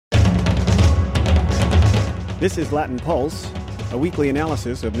This is Latin Pulse, a weekly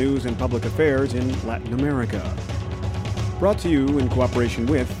analysis of news and public affairs in Latin America. Brought to you in cooperation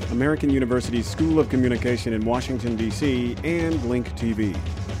with American University's School of Communication in Washington, D.C. and Link TV.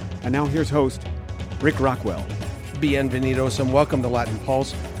 And now here's host, Rick Rockwell. Bienvenidos and welcome to Latin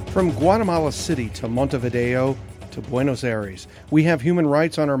Pulse. From Guatemala City to Montevideo to Buenos Aires, we have human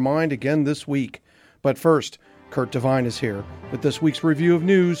rights on our mind again this week. But first, Kurt Devine is here with this week's review of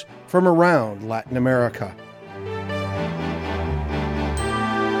news from around Latin America.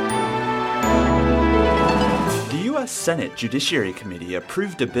 The U.S. Senate Judiciary Committee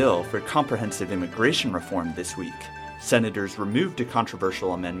approved a bill for comprehensive immigration reform this week. Senators removed a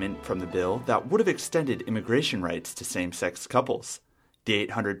controversial amendment from the bill that would have extended immigration rights to same-sex couples. The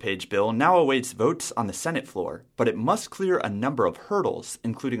 800-page bill now awaits votes on the Senate floor, but it must clear a number of hurdles,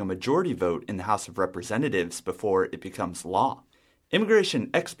 including a majority vote in the House of Representatives before it becomes law.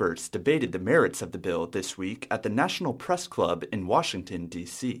 Immigration experts debated the merits of the bill this week at the National Press Club in Washington,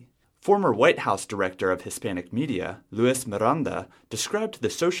 D.C. Former White House Director of Hispanic Media, Luis Miranda, described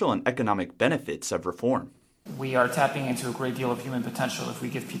the social and economic benefits of reform. We are tapping into a great deal of human potential if we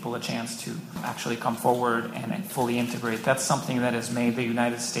give people a chance to actually come forward and fully integrate. That's something that has made the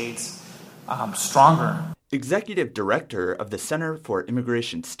United States stronger. Executive Director of the Center for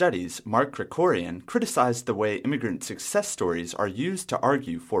Immigration Studies, Mark Krikorian, criticized the way immigrant success stories are used to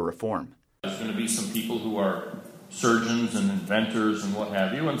argue for reform. There's going to be some people who are surgeons and inventors and what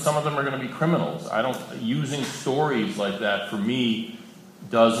have you, and some of them are going to be criminals. Using stories like that, for me,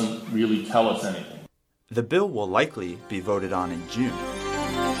 doesn't really tell us anything. The bill will likely be voted on in June.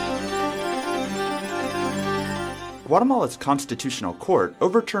 Guatemala's Constitutional Court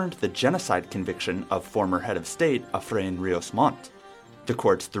overturned the genocide conviction of former head of state Efrain Rios Montt. The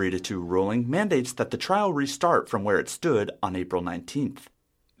court's 3-2 ruling mandates that the trial restart from where it stood on April 19th.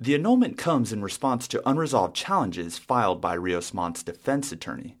 The annulment comes in response to unresolved challenges filed by Rios Montt's defense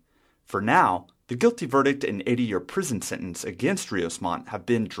attorney. For now, the guilty verdict and 80-year prison sentence against Rios Montt have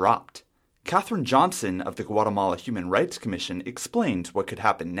been dropped. Catherine Johnson of the Guatemala Human Rights Commission explains what could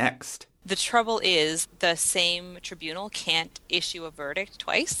happen next. The trouble is the same tribunal can't issue a verdict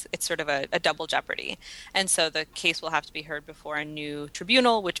twice. It's sort of a double jeopardy. And so the case will have to be heard before a new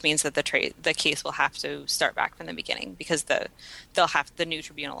tribunal, which means that the case will have to start back from the beginning because the new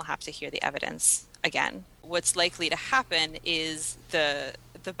tribunal will have to hear the evidence again. What's likely to happen is the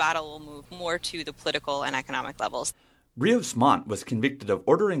battle will move more to the political and economic levels. Rios Montt was convicted of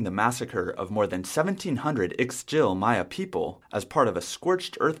ordering the massacre of more than 1,700 Ixchil Maya people as part of a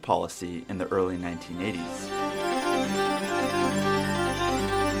scorched earth policy in the early 1980s.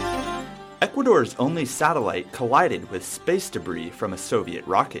 Ecuador's only satellite collided with space debris from a Soviet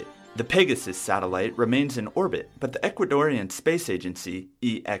rocket. The Pegasus satellite remains in orbit, but the Ecuadorian Space Agency,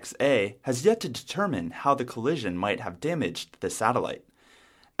 EXA, has yet to determine how the collision might have damaged the satellite.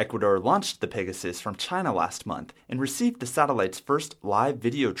 Ecuador launched the Pegasus from China last month and received the satellite's first live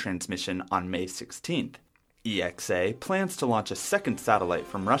video transmission on May 16th. EXA plans to launch a second satellite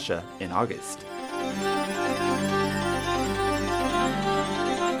from Russia in August.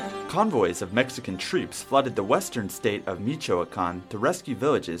 Convoys of Mexican troops flooded the western state of Michoacan to rescue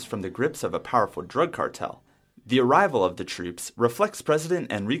villages from the grips of a powerful drug cartel. The arrival of the troops reflects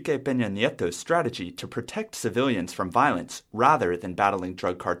President Enrique Peña Nieto's strategy to protect civilians from violence rather than battling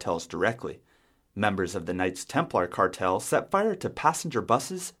drug cartels directly. Members of the Knights Templar cartel set fire to passenger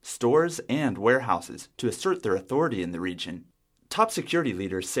buses, stores, and warehouses to assert their authority in the region. Top security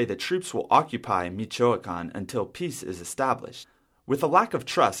leaders say the troops will occupy Michoacan until peace is established. With a lack of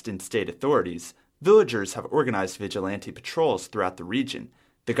trust in state authorities, villagers have organized vigilante patrols throughout the region.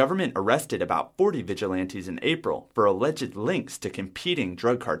 The government arrested about 40 vigilantes in April for alleged links to competing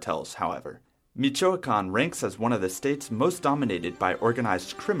drug cartels, however. Michoacan ranks as one of the states most dominated by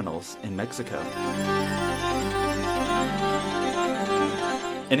organized criminals in Mexico.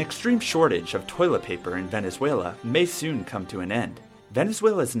 An extreme shortage of toilet paper in Venezuela may soon come to an end.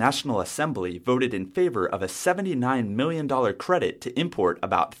 Venezuela's National Assembly voted in favor of a $79 million credit to import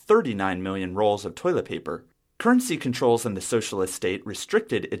about 39 million rolls of toilet paper. Currency controls in the socialist state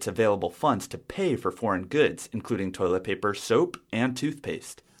restricted its available funds to pay for foreign goods, including toilet paper, soap, and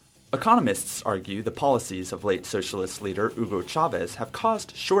toothpaste. Economists argue the policies of late socialist leader Hugo Chavez have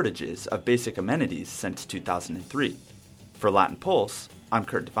caused shortages of basic amenities since 2003. For Latin Pulse, I'm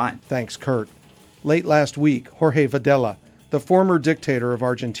Kurt Devine. Thanks, Kurt. Late last week, Jorge Videla, the former dictator of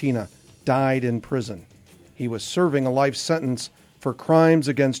Argentina, died in prison. He was serving a life sentence for crimes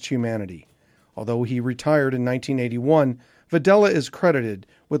against humanity. Although he retired in 1981, Videla is credited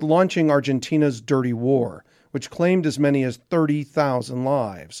with launching Argentina's Dirty War, which claimed as many as 30,000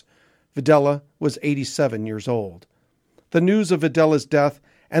 lives. Videla was 87 years old. The news of Videla's death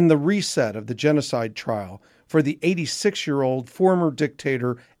and the reset of the genocide trial for the 86-year-old former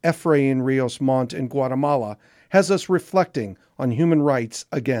dictator Efrain Rios Montt in Guatemala has us reflecting on human rights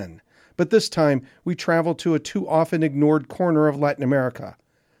again. But this time, we travel to a too often ignored corner of Latin America.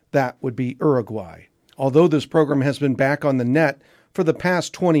 That would be Uruguay. Although this program has been back on the net for the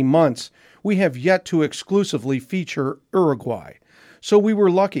past 20 months, we have yet to exclusively feature Uruguay. So we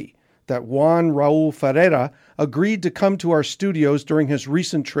were lucky that Juan Raul Ferreira agreed to come to our studios during his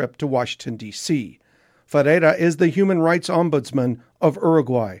recent trip to Washington, D.C. Ferreira is the Human Rights Ombudsman of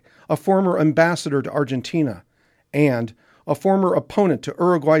Uruguay, a former ambassador to Argentina, and a former opponent to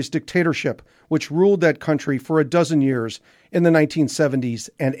Uruguay's dictatorship, which ruled that country for a dozen years in the 1970s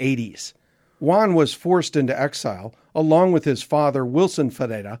and 80s. Juan was forced into exile, along with his father, Wilson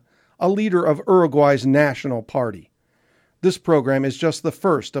Ferreira, a leader of Uruguay's National Party. This program is just the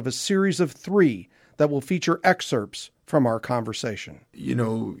first of a series of 3 that will feature excerpts from our conversation. You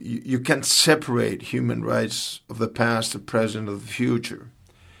know, you can't separate human rights of the past, the present, of the future.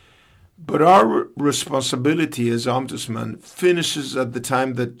 But our responsibility as ombudsman finishes at the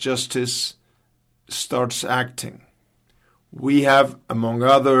time that justice starts acting. We have, among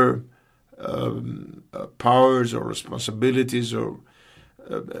other powers or responsibilities or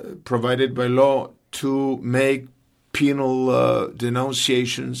provided by law, to make penal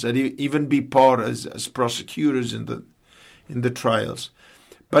denunciations and even be part as prosecutors in the trials.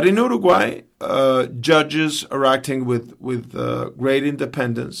 But in Uruguay, judges are acting with great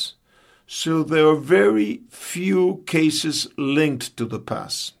independence, so there are very few cases linked to the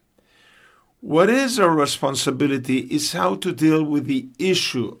past. What is our responsibility is how to deal with the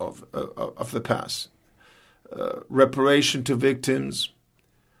issue of the past. Reparation to victims,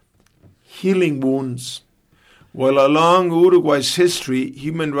 healing wounds. While along Uruguay's history,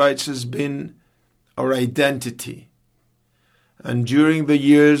 human rights has been our identity. And during the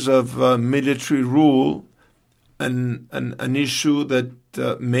years of military rule, an issue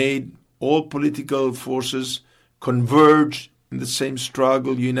that made all political forces converge in the same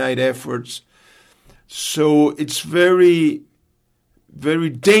struggle, unite efforts. So it's very, very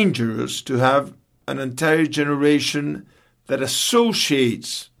dangerous to have an entire generation that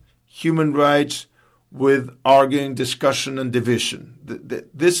associates human rights with arguing, discussion, and division.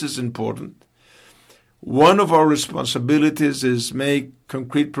 This is important. One of our responsibilities is make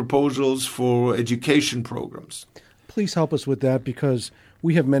concrete proposals for education programs. Please help us with that, because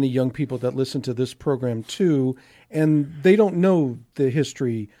we have many young people that listen to this program too, and they don't know the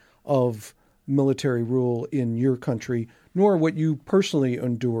history of military rule in your country, nor what you personally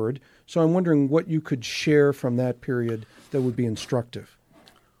endured. So I'm wondering what you could share from that period that would be instructive.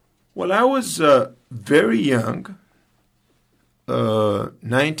 Well, I was very young,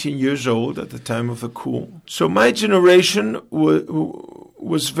 19 years old at the time of the coup. So my generation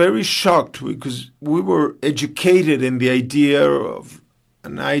was very shocked because we were educated in the idea of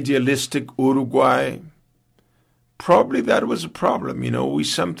an idealistic Uruguay. Probably that was a problem. You know, we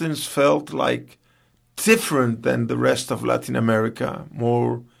sometimes felt like different than the rest of Latin America,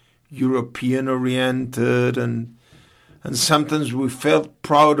 more European-oriented, and sometimes we felt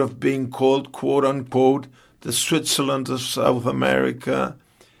proud of being called, quote-unquote, the Switzerland of South America.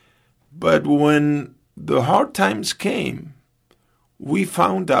 But when the hard times came, we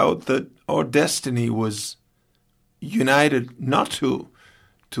found out that our destiny was united not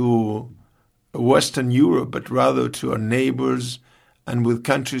to Western Europe, but rather to our neighbors and with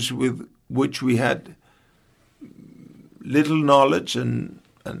countries with which we had little knowledge and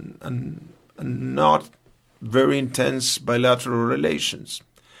not very intense bilateral relations.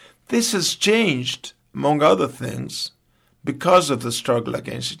 This has changed, among other things, because of the struggle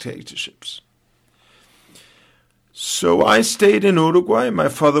against dictatorships. So I stayed in Uruguay. My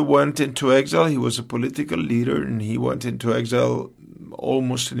father went into exile. He was a political leader, and he went into exile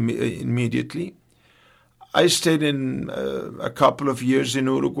almost immediately. I stayed in a couple of years in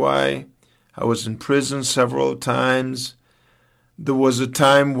Uruguay. I was in prison several times. There was a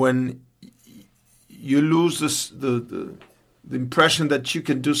time when you lose the impression that you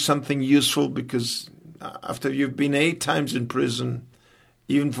can do something useful, because after you've been 8 times in prison,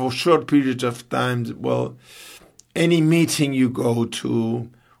 even for short periods of time, well, any meeting you go to,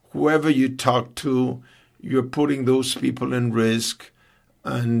 whoever you talk to, you're putting those people in risk,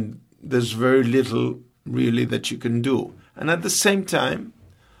 and there's very little really that you can do. And at the same time,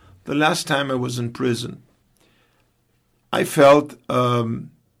 the last time I was in prison, I felt in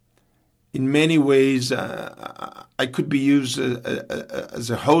many ways I could be used as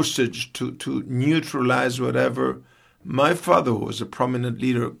a hostage to neutralize whatever my father, who was a prominent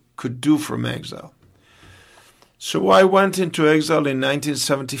leader, could do from exile. So I went into exile in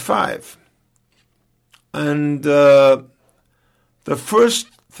 1975. And the first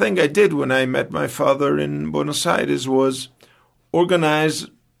thing I did when I met my father in Buenos Aires was organize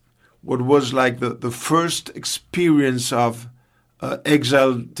what was like the first experience of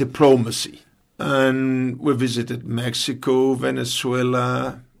exile diplomacy. And we visited Mexico,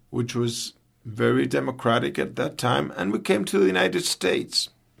 Venezuela, which was very democratic at that time, and we came to the United States.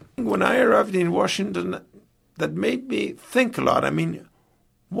 When I arrived in Washington, that made me think a lot. I mean,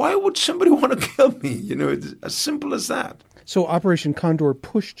 why would somebody want to kill me? You know, it's as simple as that. So Operation Condor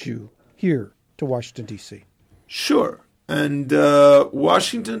pushed you here to Washington, D.C. Sure. And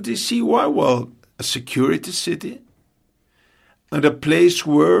Washington, D.C., why? Well, a security city and a place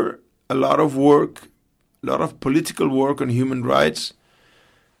where a lot of work, a lot of political work on human rights.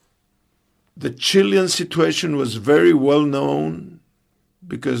 The Chilean situation was very well known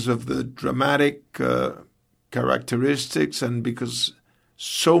because of the dramatic characteristics and because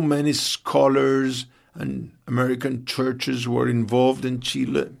so many scholars and American churches were involved in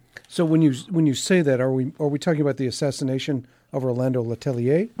Chile. So when you say that, are we talking about the assassination of Orlando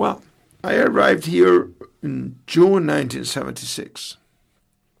Letelier? Well, I arrived here in June 1976.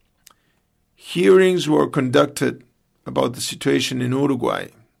 Hearings were conducted about the situation in Uruguay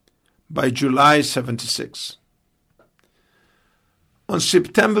by July 76. On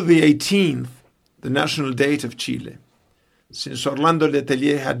September the 18th, the national date of Chile, since Orlando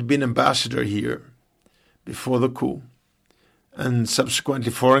Letelier had been ambassador here before the coup and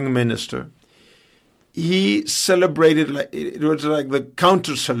subsequently foreign minister, he celebrated, it was like the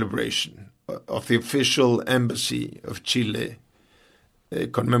counter-celebration of the official embassy of Chile, a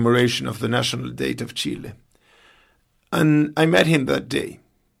commemoration of the national date of Chile. And I met him that day,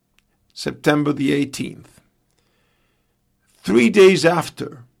 September the 18th. 3 days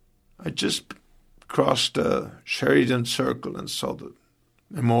after, I just crossed Sheridan Circle and saw the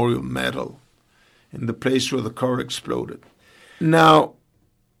memorial medal in the place where the car exploded. Now,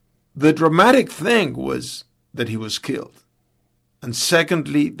 the dramatic thing was that he was killed. And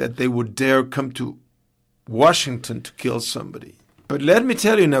secondly, that they would dare come to Washington to kill somebody. But let me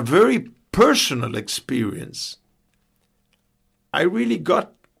tell you, in a very personal experience, I really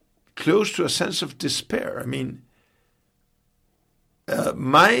got close to a sense of despair. I mean,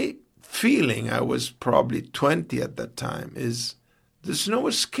 my feeling, I was probably 20 at that time, is there's no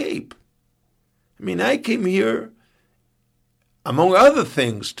escape. I mean, I came here, among other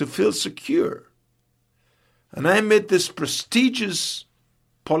things, to feel secure. And I met this prestigious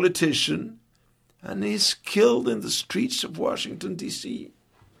politician, and he's killed in the streets of Washington, D.C.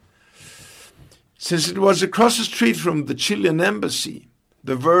 Since it was across the street from the Chilean embassy,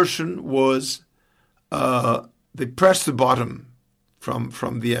 the version was they pressed the bottom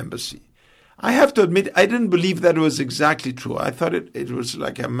from the embassy. I have to admit, I didn't believe that was exactly true. I thought it was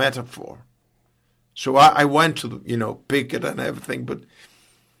like a metaphor. So I went to, pick it and everything, but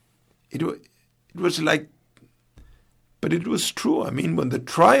it was like, but it was true. I mean, when the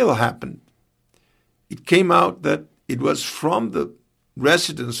trial happened, it came out that it was from the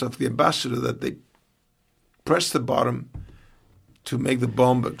residence of the ambassador that they pressed the bottom to make the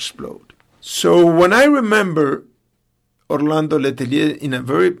bomb explode. So when I remember Orlando Letelier in a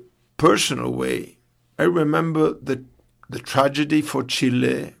very personal way, I remember the tragedy for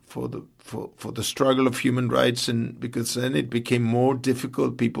Chile, for the struggle of human rights, and because then it became more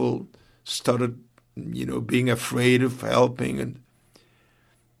difficult. People started, being afraid of helping,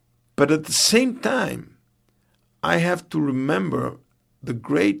 but at the same time, I have to remember the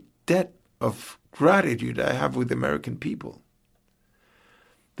great debt of gratitude I have with the American people.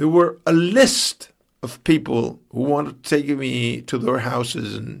 There were a list of people who wanted to take me to their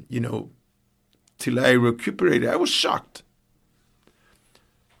houses and, till I recuperated. I was shocked.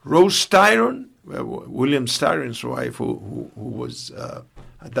 Rose Styron, William Styron's wife, who was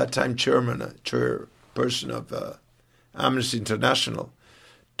at that time chairperson of Amnesty International,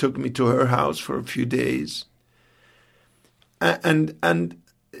 took me to her house for a few days. And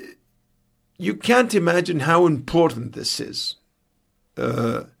you can't imagine how important this is.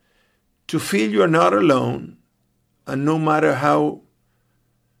 To feel you're not alone, and no matter how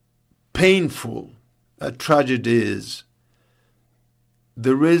painful a tragedy is,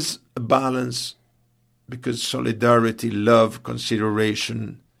 there is a balance because solidarity, love,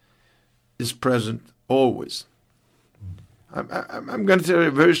 consideration is present always. I'm going to tell you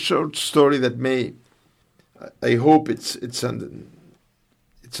a very short story that I hope it's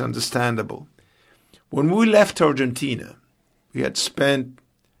understandable. When we left Argentina, we had spent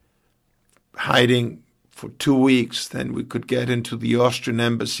hiding for 2 weeks. Then we could get into the Austrian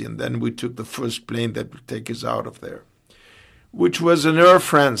embassy, and then we took the first plane that would take us out of there, which was an Air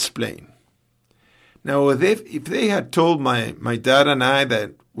France plane. Now, if they had told my dad and I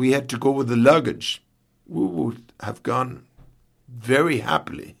that we had to go with the luggage, we would have gone very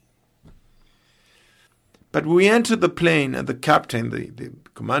happily. But we entered the plane, and the captain, the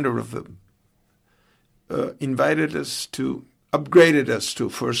commander of the, upgraded us to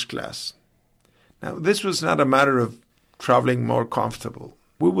first class. Now, this was not a matter of traveling more comfortable.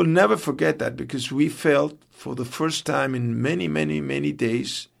 We will never forget that, because we felt for the first time in many, many, many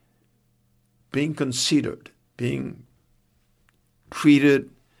days being considered, being treated,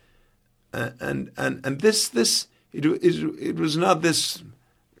 and this it was not this.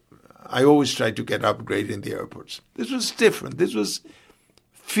 I always try to get upgraded in the airports. This was different. This was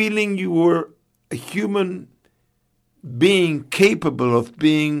feeling you were a human being capable of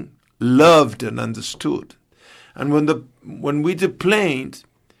being loved and understood. And when we deplaned,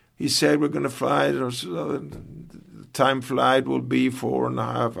 he said, we're going to fly, the time flight will be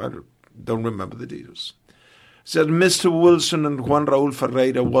 4.5 hours. I don't remember the details. Said, Mr. Wilson and Juan Raúl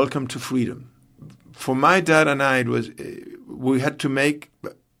Ferreira, welcome to freedom. For my dad and I, we had to make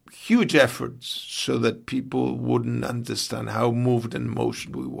huge efforts so that people wouldn't understand how moved and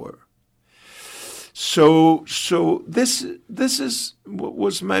emotional we were. So this is what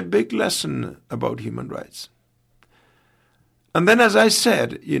was my big lesson about human rights. And then, as I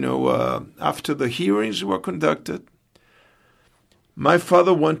said, after the hearings were conducted, my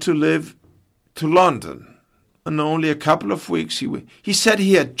father went to live to London, and only a couple of weeks he said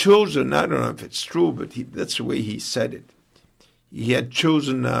he had chosen, I don't know if it's true, but that's the way he said it. He had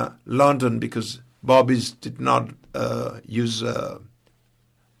chosen London because Bobbies did not use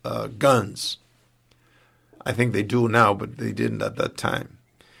guns. I think they do now, but they didn't at that time.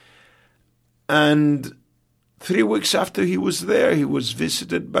 And 3 weeks after he was there, he was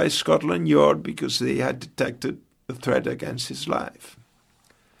visited by Scotland Yard because they had detected a threat against his life.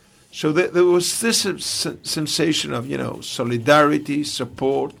 So there was this sensation of, solidarity,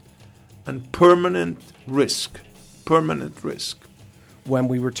 support, and permanent risk. When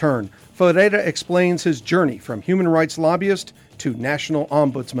we return, Ferreira explains his journey from human rights lobbyist to national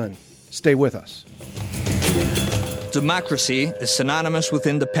ombudsman. Stay with us. Democracy is synonymous with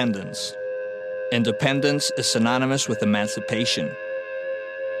independence. Independence is synonymous with emancipation.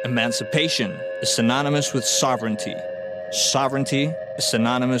 Emancipation is synonymous with sovereignty. Sovereignty is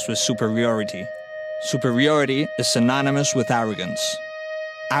synonymous with superiority. Superiority is synonymous with arrogance.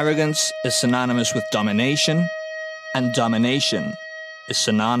 Arrogance is synonymous with domination, and domination is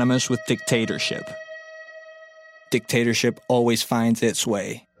synonymous with dictatorship. Dictatorship always finds its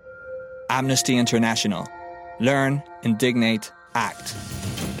way. Amnesty International. Learn, indignate, act.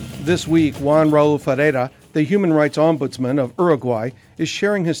 This week, Juan Raúl Ferreira, the Human Rights Ombudsman of Uruguay, is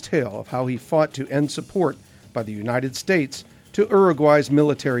sharing his tale of how he fought to end support by the United States to Uruguay's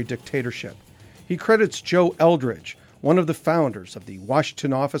military dictatorship. He credits Joe Eldridge, one of the founders of the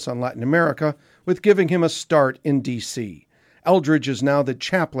Washington Office on Latin America, with giving him a start in D.C. Eldridge is now the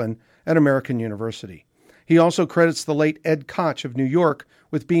chaplain at American University. He also credits the late Ed Koch of New York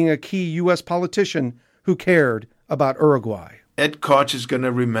with being a key U.S. politician who cared about Uruguay. Ed Koch is going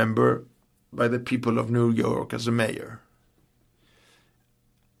to remember by the people of New York as a mayor.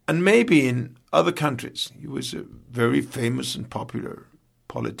 And maybe in other countries. He was a very famous and popular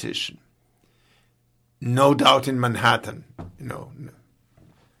politician. No doubt in Manhattan,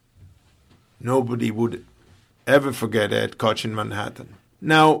 nobody would ever forget Ed Koch in Manhattan.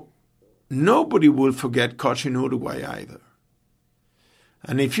 Now, nobody will forget Koch in Uruguay either.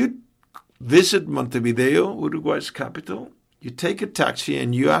 And if you visit Montevideo, Uruguay's capital, you take a taxi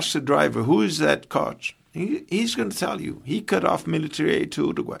and you ask the driver, who is that Koch? He's going to tell you, he cut off military aid to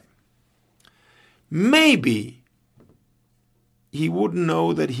Uruguay. Maybe he wouldn't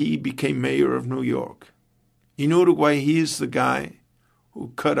know that he became mayor of New York. In Uruguay, he is the guy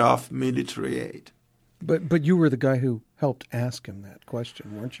who cut off military aid. But you were the guy who helped ask him that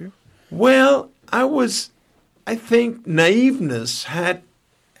question, weren't you? Well, I think naiveness had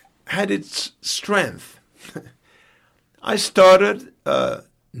its strength. I started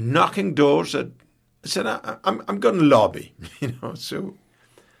knocking doors I said, I'm going to lobby, so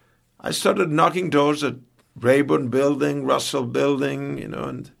I started knocking doors at Rayburn Building, Russell Building,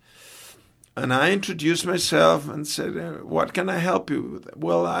 and I introduced myself and said, what can I help you with?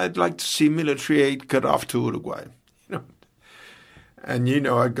 Well, I'd like to see military aid cut off to Uruguay, And,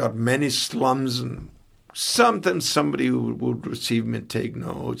 I got many slums, and sometimes somebody would receive me and take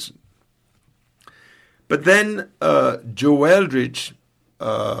notes. But then Joe Eldridge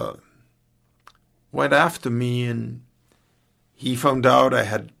went after me, and he found out I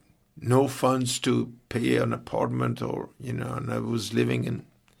had no funds to pay an apartment, and I was living in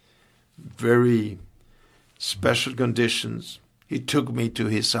very special conditions. He took me to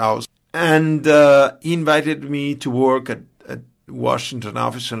his house, and he invited me to work at Washington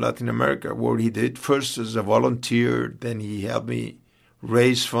office in Latin America, where he did first as a volunteer, then he helped me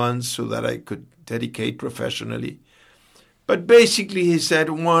raise funds so that I could dedicate professionally. But basically he said,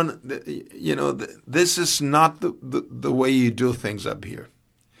 this is not the way you do things up here.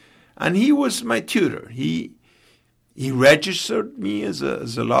 And he was my tutor. He registered me as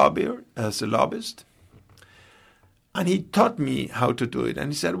a lobbyist, and he taught me how to do it.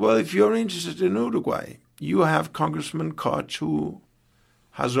 And he said, well, if you're interested in Uruguay, you have Congressman Koch, who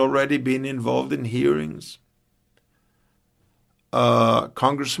has already been involved in hearings,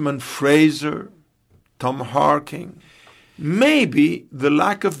 Congressman Fraser, Tom Harking. Maybe the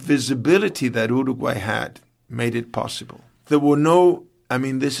lack of visibility that Uruguay had made it possible. There were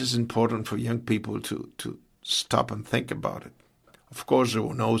this is important for young people to stop and think about it. Of course, there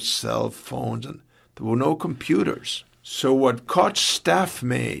were no cell phones and there were no computers. So what Koch's staff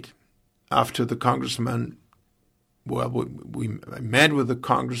made after the congressman, I met with the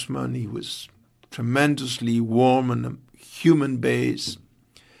congressman. He was tremendously warm and a human base.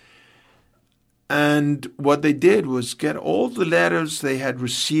 And what they did was get all the letters they had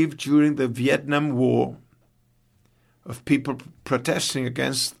received during the Vietnam War of people protesting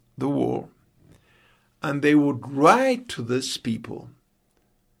against the war. And they would write to these people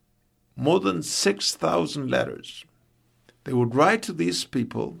more than 6,000 letters. They would write to these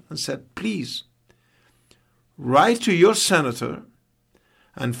people and said, please, write to your senator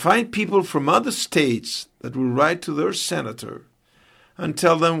and find people from other states that will write to their senator and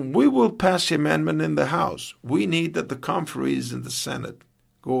tell them, we will pass the amendment in the House. We need that the conferees in the Senate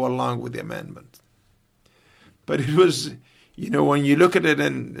go along with the amendment. But it was, when you look at it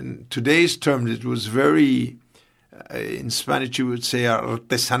in today's terms, it was very, in Spanish you would say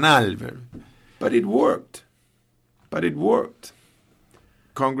artesanal. But it worked.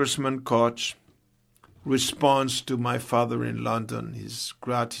 Congressman Koch responds to my father in London, his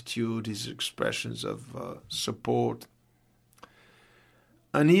gratitude, his expressions of support.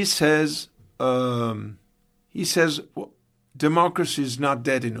 And he says, democracy is not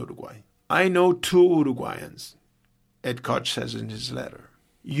dead in Uruguay. I know 2 Uruguayans, Ed Koch says in his letter,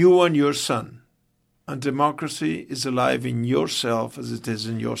 you and your son, and democracy is alive in yourself as it is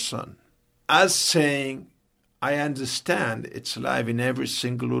in your son. As saying, I understand it's alive in every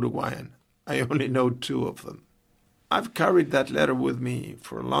single Uruguayan. I only know 2 of them. I've carried that letter with me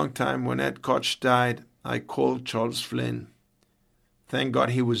for a long time. When Ed Koch died, I called Charles Flynn. Thank God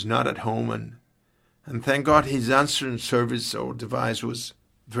he was not at home, and thank God his answering service or device was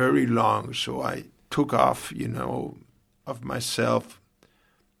very long, so I took off, of myself,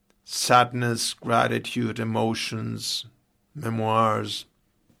 sadness, gratitude, emotions, memoirs.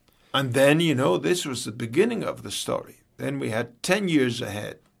 And then, this was the beginning of the story. Then we had 10 years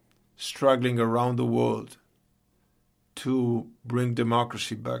ahead, struggling around the world to bring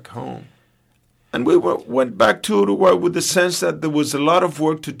democracy back home. And we went back to Uruguay with the sense that there was a lot of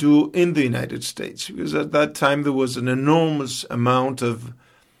work to do in the United States, because at that time there was an enormous amount of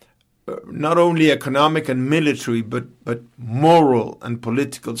not only economic and military, but moral and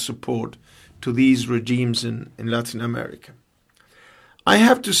political support to these regimes in Latin America. I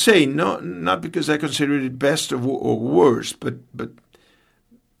have to say, not because I consider it best or worse, but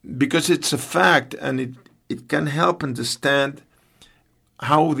because it's a fact and it can help understand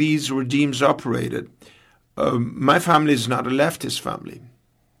how these regimes operated. My family is not a leftist family.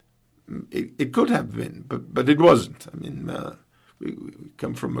 It could have been, but it wasn't. We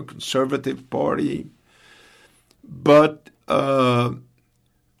come from a conservative party. But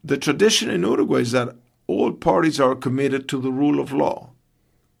the tradition in Uruguay is that all parties are committed to the rule of law.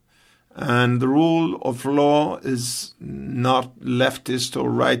 And the rule of law is not leftist or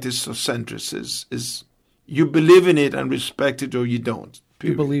rightist or centrist. Is you believe in it and respect it or you don't.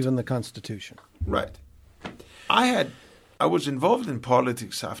 Period. You believe in the Constitution. Right. I was involved in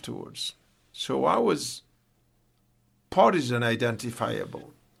politics afterwards. So I was partisan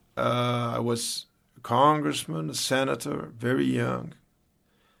identifiable. I was a congressman, a senator, very young.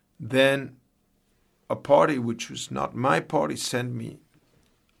 Then a party which was not my party sent me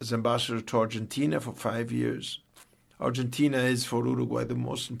as ambassador to Argentina for 5 years. Argentina is for Uruguay the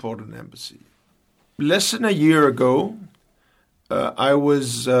most important embassy. Less than a year ago, I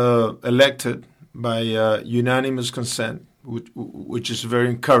was elected by unanimous consent, which is very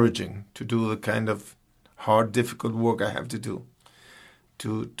encouraging to do the kind of hard, difficult work I have to do,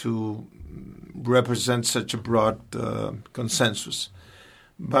 to represent such a broad consensus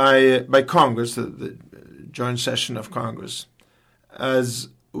by Congress, the joint session of Congress, as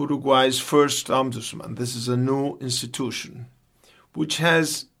Uruguay's first ombudsman. This is a new institution which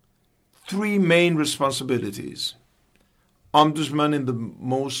has three main responsibilities. Ombudsman in the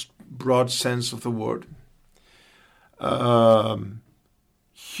most broad sense of the word.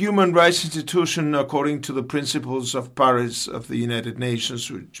 Human rights institution according to the principles of Paris of the United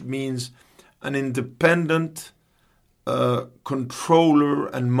Nations, which means an independent controller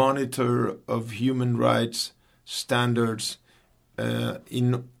and monitor of human rights standards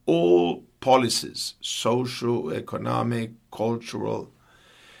in all policies, social, economic, cultural.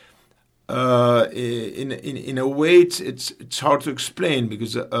 In a way, it's hard to explain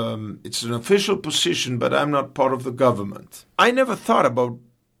because it's an official position, but I'm not part of the government. I never thought about,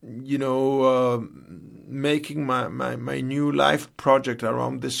 making my new life project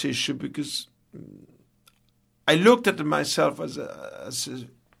around this issue because I looked at myself as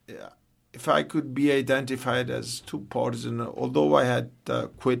if I could be identified as too partisan, although I had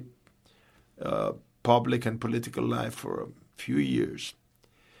quit public and political life for a few years.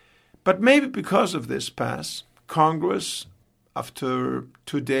 But maybe because of this pass, Congress, after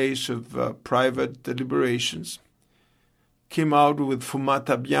 2 days of private deliberations, came out with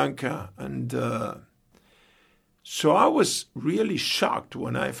Fumata Bianca. And so I was really shocked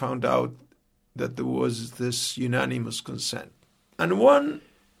when I found out that there was this unanimous consent. And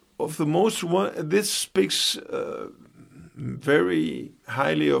this speaks very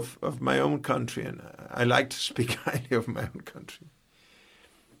highly of my own country, and I like to speak highly of my own country.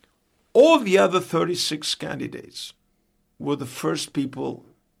 All the other 36 candidates were the first people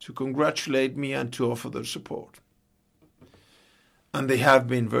to congratulate me and to offer their support. And they have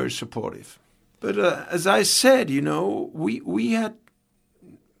been very supportive. But as I said, we had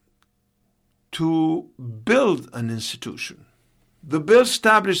to build an institution. The bill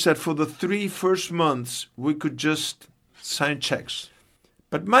established that for the 3 first months, we could just sign checks.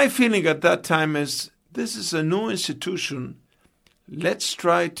 But my feeling at that time is, this is a new institution. Let's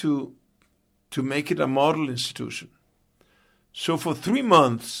try to make it a model institution. So for 3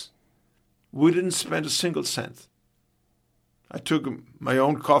 months, we didn't spend a single cent. I took my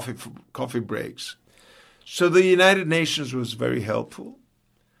own coffee breaks. So the United Nations was very helpful.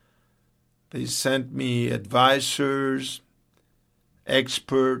 They sent me advisors,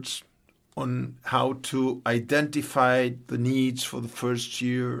 experts on how to identify the needs for the first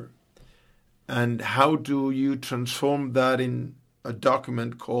year and how do you transform that in a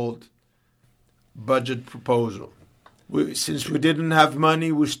document called budget proposal. Since we didn't have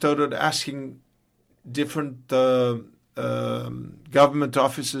money, we started asking different government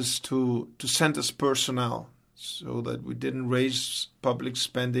offices to send us personnel so that we didn't raise public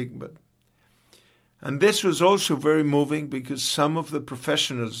spending. And this was also very moving because some of the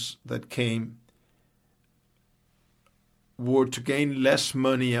professionals that came were to gain less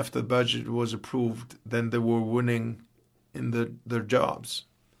money after the budget was approved than they were winning in their jobs.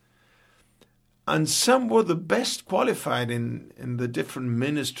 And some were the best qualified in the different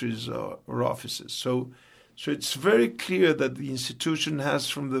ministries or offices. So it's very clear that the institution has,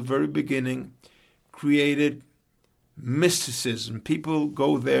 from the very beginning, created mysticism. People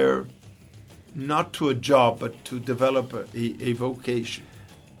go there not to a job, but to develop a vocation.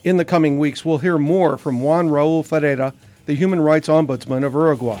 In the coming weeks, we'll hear more from Juan Raul Ferreira, the Human Rights Ombudsman of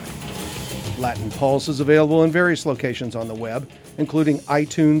Uruguay. Latin Pulse is available in various locations on the web, including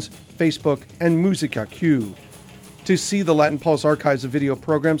iTunes, Facebook, and Musica Q. To see the Latin Pulse archives of video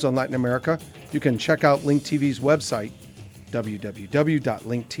programs on Latin America, you can check out Link TV's website,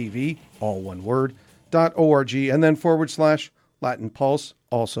 www.linktv, all one word, .org, and then /Latin Pulse,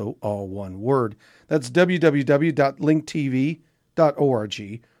 also all one word. That's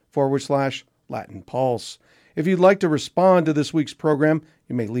www.linktv.org /Latin Pulse. If you'd like to respond to this week's program,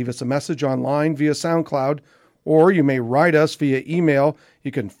 you may leave us a message online via SoundCloud, or you may write us via email.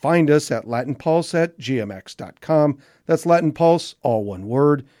 You can find us at latinpulse@gmx.com. That's Latin Pulse, all one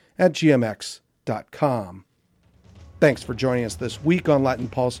word, at gmx.com. Thanks for joining us this week on Latin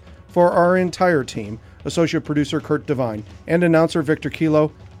Pulse. For our entire team, Associate Producer Kurt Devine and Announcer Victor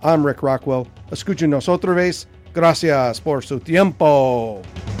Kilo, I'm Rick Rockwell. Escúchenos otra vez. Gracias por su tiempo.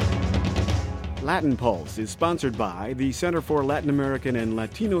 Latin Pulse is sponsored by the Center for Latin American and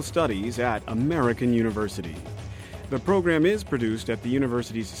Latino Studies at American University. The program is produced at the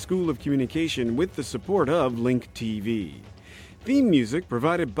university's School of Communication with the support of Link TV. Theme music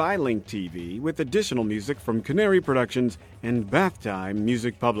provided by Link TV, with additional music from Canary Productions and Bath Time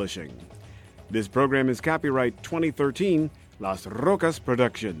Music Publishing. This program is copyright 2013, Las Rocas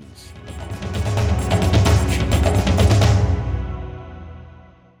Productions.